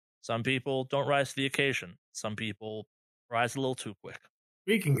skill. Some people don't rise to the occasion. Some people rise a little too quick.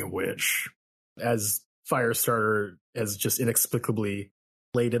 Speaking of which, as Firestarter has just inexplicably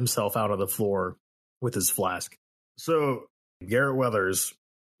laid himself out on the floor with his flask. So, Garrett Weathers,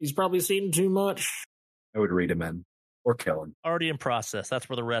 he's probably seen too much. I would read him in or kill him. Already in process. That's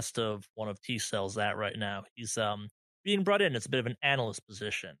where the rest of one of T-Cell's at right now. He's being brought in. It's a bit of an analyst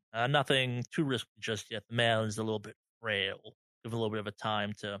position. Nothing too risky just yet. The man is a little bit frail. Give a little bit of a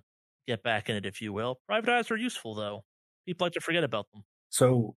time to get back in it, if you will. Private eyes are useful, though. People like to forget about them.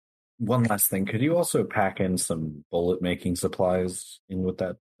 So, one last thing. Could you also pack in some bullet-making supplies in with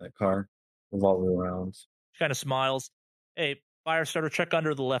that car? Revolver rounds. She kind of smiles. Hey, Firestarter, check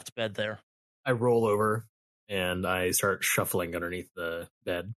under the left bed there. I roll over and I start shuffling underneath the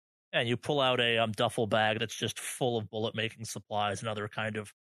bed. And you pull out a duffel bag that's just full of bullet-making supplies and other kind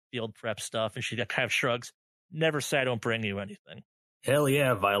of field prep stuff. And she kind of shrugs. Never say I don't bring you anything. Hell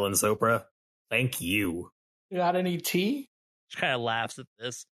yeah, Violence Oprah. Thank you. You got any tea? She kind of laughs at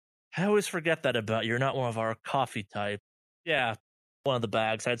this. I always forget that about you. You're not one of our coffee type. Yeah, one of the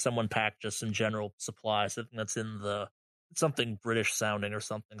bags. I had someone pack just some general supplies. I think that's in it's something British sounding or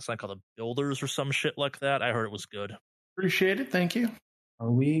something. It's like called the Builders or some shit like that. I heard it was good. Appreciate it. Thank you.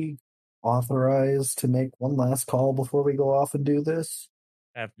 Are we authorized to make one last call before we go off and do this?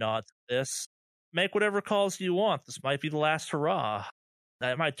 I have nods at this. Make whatever calls you want. This might be the last hurrah.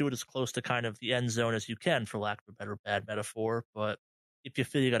 I might do it as close to kind of the end zone as you can, for lack of a better bad metaphor, but if you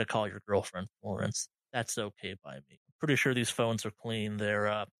feel you got to call your girlfriend, Florence, that's okay by me. I'm pretty sure these phones are clean.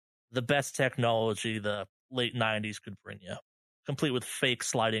 They're the best technology the late 90s could bring you, complete with fake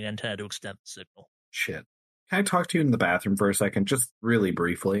sliding antenna to extend the signal. Shit. Can I talk to you in the bathroom for a second, just really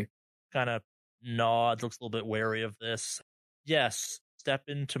briefly? Kind of nods, looks a little bit wary of this. Yes, step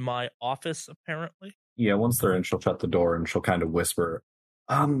into my office, apparently. Yeah, once they're in, she'll shut the door and she'll kind of whisper,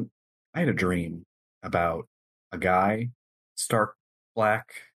 I had a dream about a guy, stark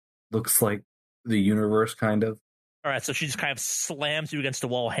black, looks like the universe, kind of. All right, so she just kind of slams you against the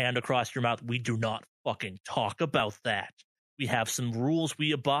wall, hand across your mouth. We do not fucking talk about that. We have some rules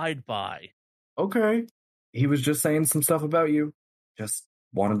we abide by. Okay. He was just saying some stuff about you. Just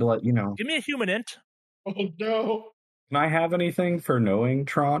wanted to let you know. Give me a human int. Oh, no. Can I have anything for knowing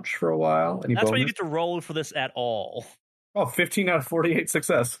Tranche for a while? Any That's bonus? why you get to roll for this at all. Oh, 15 out of 48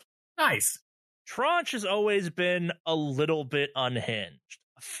 success. Nice. Tranche has always been a little bit unhinged.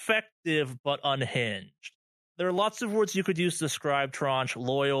 Effective, but unhinged. There are lots of words you could use to describe Tranche.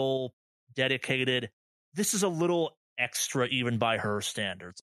 Loyal, dedicated. This is a little extra even by her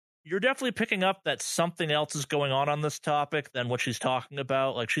standards. You're definitely picking up that something else is going on this topic than what she's talking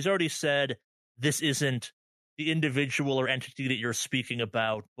about. Like, she's already said this isn't the individual or entity that you're speaking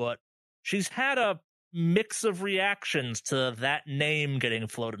about, but she's had a mix of reactions to that name getting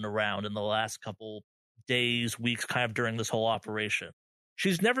floated around in the last couple days, weeks, kind of during this whole operation.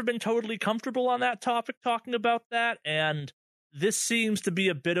 She's never been totally comfortable on that topic, talking about that, and this seems to be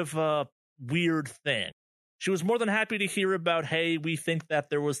a bit of a weird thing. She was more than happy to hear about, hey, we think that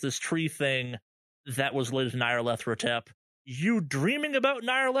there was this tree thing that was related to Nyarlathotep. You dreaming about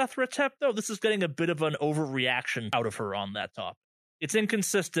Nyarlathotep, though? This is getting a bit of an overreaction out of her on that topic. It's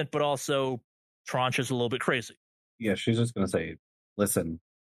inconsistent, but also Tranche is a little bit crazy. Yeah, she's just going to say, listen,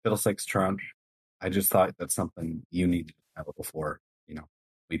 Fiddlesticks Tranche, I just thought that's something you needed to know before,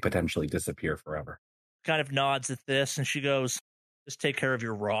 we potentially disappear forever. Kind of nods at this, and she goes, just take care of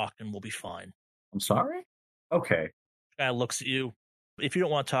your rock and we'll be fine. I'm sorry? Okay. Kind of looks at you. If you don't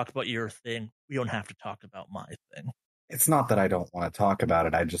want to talk about your thing, we don't have to talk about my thing. It's not that I don't want to talk about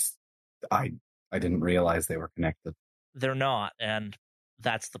it. I didn't realize they were connected. They're not, and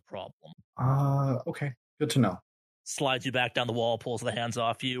that's the problem. Okay. Good to know. Slides you back down the wall, pulls the hands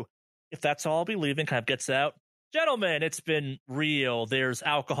off you. If that's all, I'll be leaving. Kind of gets out. Gentlemen, it's been real. There's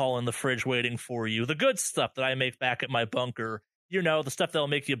alcohol in the fridge waiting for you. The good stuff that I make back at my bunker. You know, the stuff that'll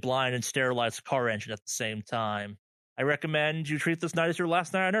make you blind and sterilize the car engine at the same time. I recommend you treat this night as your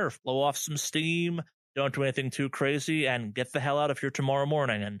last night on Earth. Blow off some steam, don't do anything too crazy, and get the hell out of here tomorrow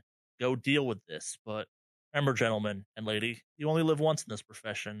morning and go deal with this. But remember, gentlemen and lady, you only live once in this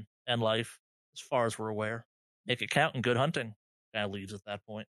profession and life, as far as we're aware. Make it count and good hunting. Kind of leaves at that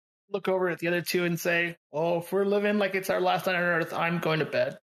point. Look over at the other two and say, "Oh, if we're living like it's our last night on Earth, I'm going to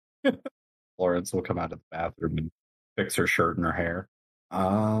bed." Florence will come out of the bathroom and fix her shirt and her hair.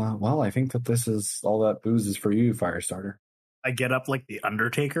 Well, I think that this is all that booze is for you, Firestarter. I get up like the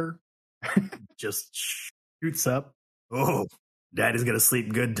Undertaker, just shoots up. Oh, Daddy's gonna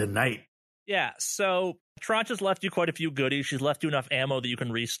sleep good tonight. Yeah, so Tranche has left you quite a few goodies. She's left you enough ammo that you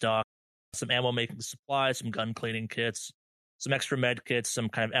can restock. Some ammo making supplies, some gun cleaning kits, some extra med kits, some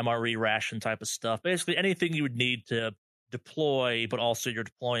kind of MRE ration type of stuff. Basically anything you would need to deploy, but also you're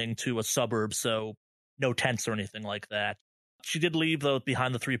deploying to a suburb, so no tents or anything like that. She did leave, though,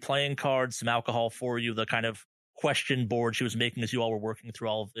 behind the 3 playing cards, some alcohol for you, the kind of question board she was making as you all were working through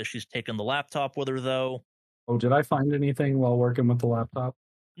all of this. She's taken the laptop with her, though. Oh, did I find anything while working with the laptop?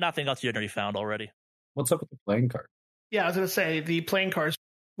 Nothing else you had already found already. What's up with the playing card? Yeah, I was going to say, the playing cards.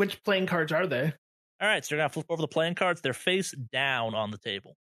 Which playing cards are they? All right, so you're going to flip over the playing cards. They're face down on the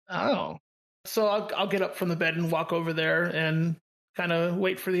table. Oh. So I'll get up from the bed and walk over there and kind of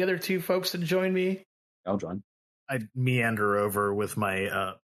wait for the other 2 folks to join me. I'll join. I meander over with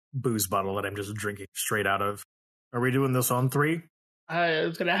my booze bottle that I'm just drinking straight out of. Are we doing this on 3? I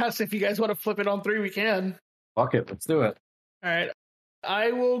was going to ask if you guys want to flip it on 3, we can. Fuck it, let's do it. All right.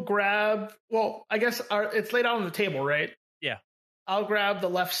 I will grab, well, I guess it's laid out on the table, right? Yeah. I'll grab the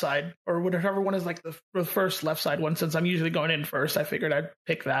left side, or whatever one is like the first left side one, since I'm usually going in first. I figured I'd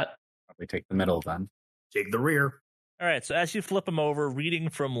pick that. Probably take the middle then. Take the rear. All right, so as you flip them over, reading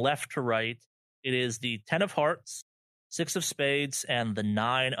from left to right, it is the 10 of hearts, 6 of spades, and the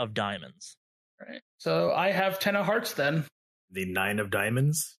 9 of diamonds. All right. So I have 10 of hearts then. The 9 of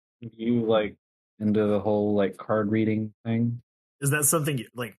diamonds? You like into the whole like card reading thing? Is that something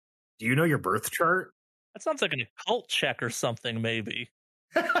like, do you know your birth chart? That sounds like an occult check or something, maybe.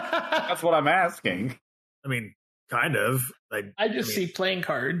 That's what I'm asking. I mean, kind of. I just see playing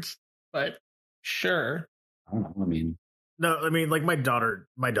cards, but sure. I don't know. I mean, no, I mean, like my daughter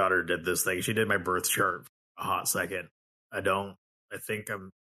did this thing. She did my birth chart for a hot second. Hold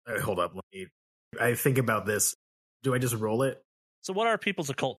up. I think about this. Do I just roll it? So what are people's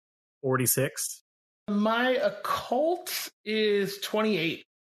occult? 46. My occult is 28.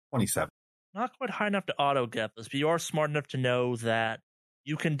 27. Not quite high enough to auto get this, but you are smart enough to know that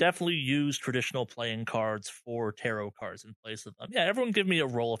you can definitely use traditional playing cards for tarot cards in place of them. Yeah, everyone give me a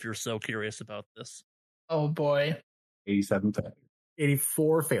roll if you're so curious about this. Oh boy. 87 failure.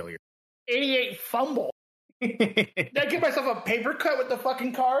 84 failure. 88 fumble. Did I give myself a paper cut with the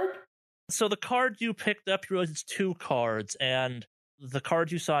fucking card? So the card you picked up, you realize it's 2 cards, and the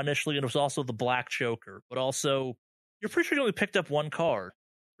card you saw initially, and it was also the Black Joker, but also, you're pretty sure you only picked up 1 card.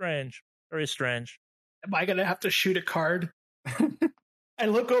 Strange. Very strange. Am I going to have to shoot a card? I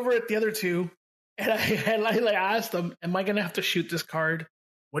look over at the other 2, and I ask them, am I going to have to shoot this card?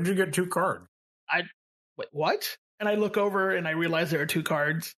 When did you get 2 cards? Wait, what? And I look over, and I realize there are 2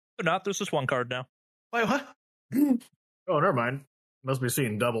 cards. But not, there's just 1 card now. Wait, what? Oh, never mind. Must be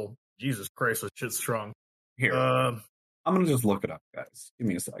seeing double. Jesus Christ, this shit's strong. Here. I'm going to just look it up, guys. Give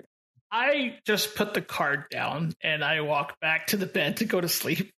me a second. I just put the card down, and I walk back to the bed to go to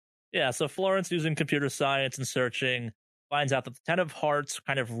sleep. Yeah, so Florence, using computer science and searching, finds out that the 10 of hearts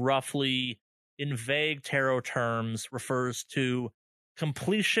kind of roughly, in vague tarot terms, refers to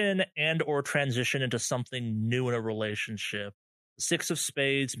completion and or transition into something new in a relationship. The 6 of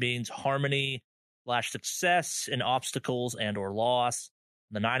spades means harmony / success in obstacles and or loss.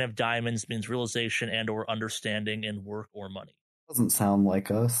 And the 9 of diamonds means realization and or understanding in work or money. Doesn't sound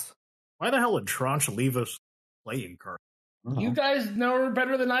like us. Why the hell did Tranche leave us playing cards? You guys know her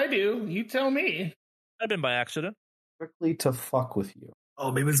better than I do. You tell me. I've been by accident. Strictly to fuck with you.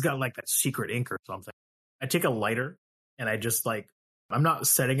 Oh, maybe it's got like that secret ink or something. I take a lighter and I just like, I'm not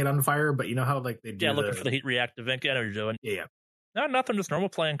setting it on fire, but you know how like they do. Yeah, looking for the heat reactive ink. I know what you're doing. Yeah. No, nothing, just normal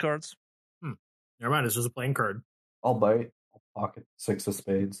playing cards. Never mind, it's just a playing card. I'll bite. I'll pocket 6 of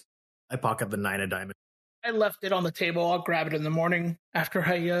spades. I pocket the 9 of diamonds. I left it on the table. I'll grab it in the morning after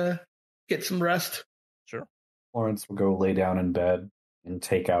I get some rest. Sure. Florence will go lay down in bed and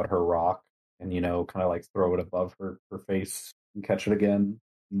take out her rock and, kind of like throw it above her face and catch it again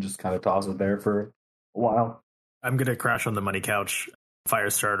and just kind of toss it there for a while. I'm going to crash on the money couch.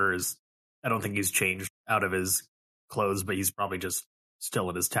 Firestarter is I don't think he's changed out of his clothes, but he's probably just still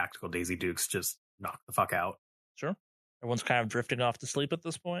in his tactical Daisy Dukes, just knock the fuck out. Sure. Everyone's kind of drifting off to sleep at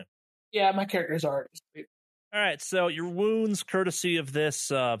this point. Yeah, my character's already asleep. All right, so your wounds, courtesy of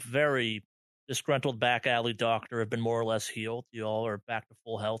this very disgruntled back alley doctor, have been more or less healed. You all are back to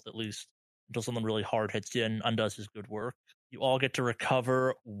full health, at least until something really hard hits you and undoes his good work. You all get to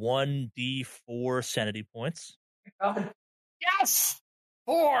recover 1d4 sanity points. Yes!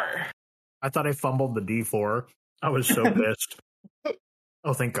 4! I thought I fumbled the D4. I was so pissed.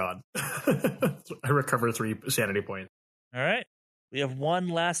 Oh, thank God. I recover 3 sanity points. All right. We have one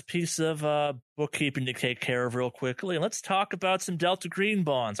last piece of bookkeeping to take care of real quickly, and let's talk about some Delta Green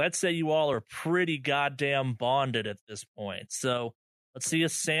bonds. I'd say you all are pretty goddamn bonded at this point. So let's see a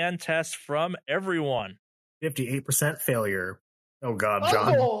SAN test from everyone. 58% failure. Oh, God, John.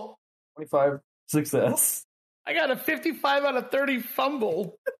 Fumble! 25 success. I got a 55 out of 30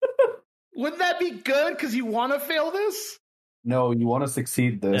 fumble. Wouldn't that be good because you want to fail this? No, you want to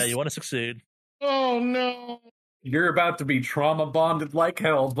succeed this. Yeah, you want to succeed. Oh, no. You're about to be trauma bonded like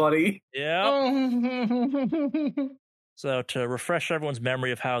hell, buddy. Yeah. Oh. So to refresh everyone's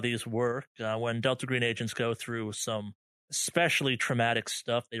memory of how these work, when Delta Green agents go through some especially traumatic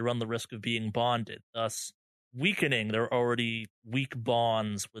stuff, they run the risk of being bonded, thus weakening their already weak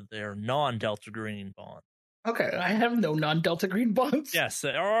bonds with their non-Delta Green bond. Okay, I have no non-Delta Green bonds. Yes,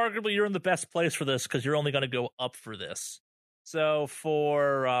 arguably you're in the best place for this because you're only going to go up for this. So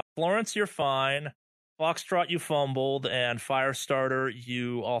for Florence, you're fine. Foxtrot, you fumbled, and Firestarter,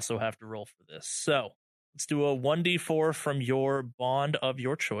 you also have to roll for this. So let's do a 1d4 from your bond of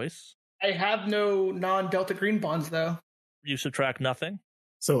your choice. I have no non-Delta Green bonds, though. You subtract nothing.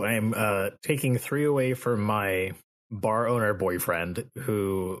 So I'm taking 3 away from my bar owner boyfriend,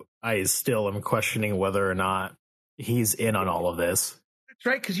 who I still am questioning whether or not he's in on all of this. That's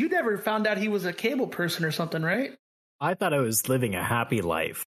right, because you never found out he was a cable person or something, right? I thought I was living a happy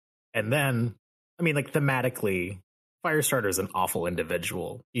life. And then, I mean, like, thematically, Firestarter is an awful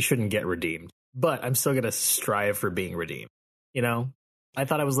individual. He shouldn't get redeemed. But I'm still going to strive for being redeemed. You know? I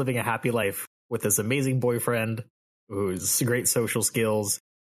thought I was living a happy life with this amazing boyfriend who's great social skills.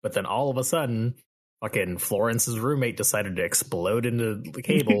 But then all of a sudden, fucking Florence's roommate decided to explode into the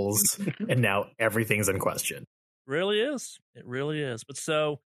cables. And now everything's in question. Really is. It really is. But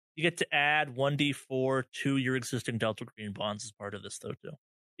so you get to add 1d4 to your existing Delta Green bonds as part of this, though, too.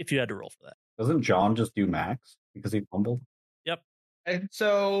 If you had to roll for that. Doesn't John just do max because he fumbled? Yep. And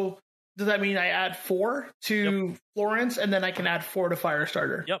so does that mean I add 4 to Florence, and then I can add 4 to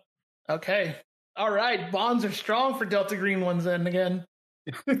Firestarter? Yep. Okay. All right. Bonds are strong for Delta Green ones then again.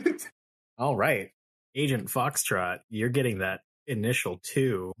 All right. Agent Foxtrot, you're getting that initial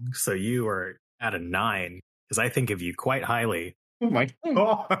 2, so you are at a 9, because I think of you quite highly. Oh my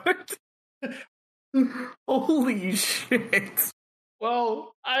God. Holy shit.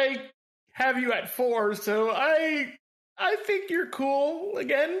 Well, I have you at 4, so I think you're cool.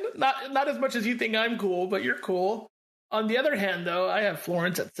 Again, not as much as you think I'm cool, but you're cool. On the other hand, though, I have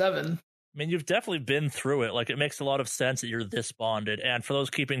Florence at 7. I mean, you've definitely been through it. Like, it makes a lot of sense that you're this bonded. And for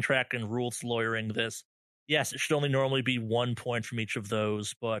those keeping track and rules lawyering this, yes, it should only normally be 1 point from each of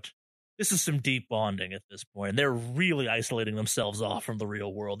those, but this is some deep bonding at this point. And they're really isolating themselves off from the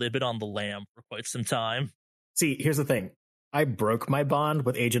real world. They've been on the lam for quite some time. See, here's the thing. I broke my bond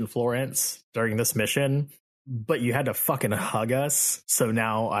with Agent Florence during this mission, but you had to fucking hug us, so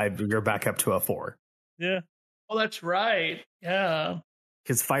now you're back up to a 4. Yeah. Oh, that's right. Yeah.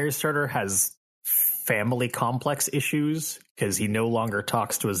 Because Firestarter has family complex issues, because he no longer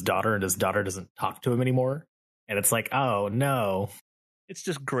talks to his daughter, and his daughter doesn't talk to him anymore. And it's like, oh, no. It's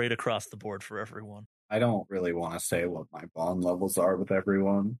just great across the board for everyone. I don't really want to say what my bond levels are with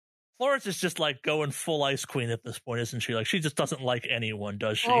everyone. Florence is just like going full Ice Queen at this point, isn't she? Like, she just doesn't like anyone,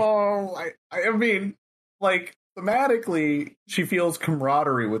 does she? Oh, I mean, like, thematically, she feels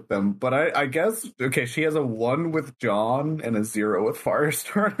camaraderie with them, but I guess, okay, she has a 1 with John and a 0 with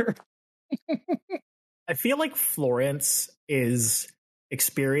Firestarter. I feel like Florence is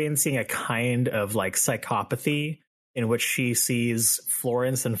experiencing a kind of like psychopathy in which she sees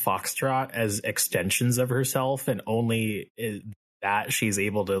Florence and Foxtrot as extensions of herself, and only that she's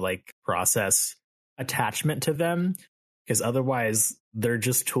able to like process attachment to them, because otherwise they're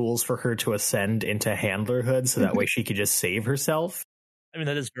just tools for her to ascend into handlerhood, so that way she could just save herself. I mean,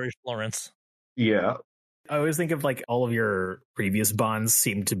 that is very Florence. Yeah. I always think of like all of your previous bonds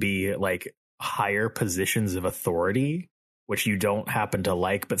seem to be like higher positions of authority, which you don't happen to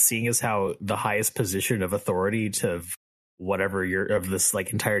like, but seeing as how the highest position of authority to whatever of this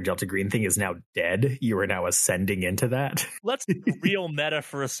like entire Delta Green thing is now dead. You are now ascending into that. Let's be real meta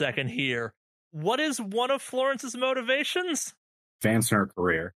for a second here. What is one of Florence's motivations? Advancing her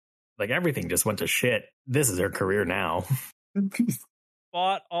career. Like everything just went to shit. This is her career now.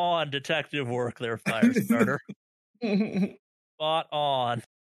 Spot on detective work there, Firestarter. Spot on.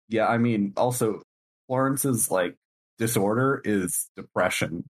 Yeah, I mean, also, Florence's, like, disorder is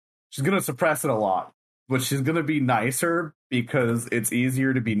depression. She's going to suppress it a lot, but she's going to be nicer because it's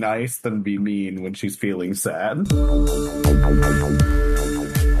easier to be nice than be mean when she's feeling sad.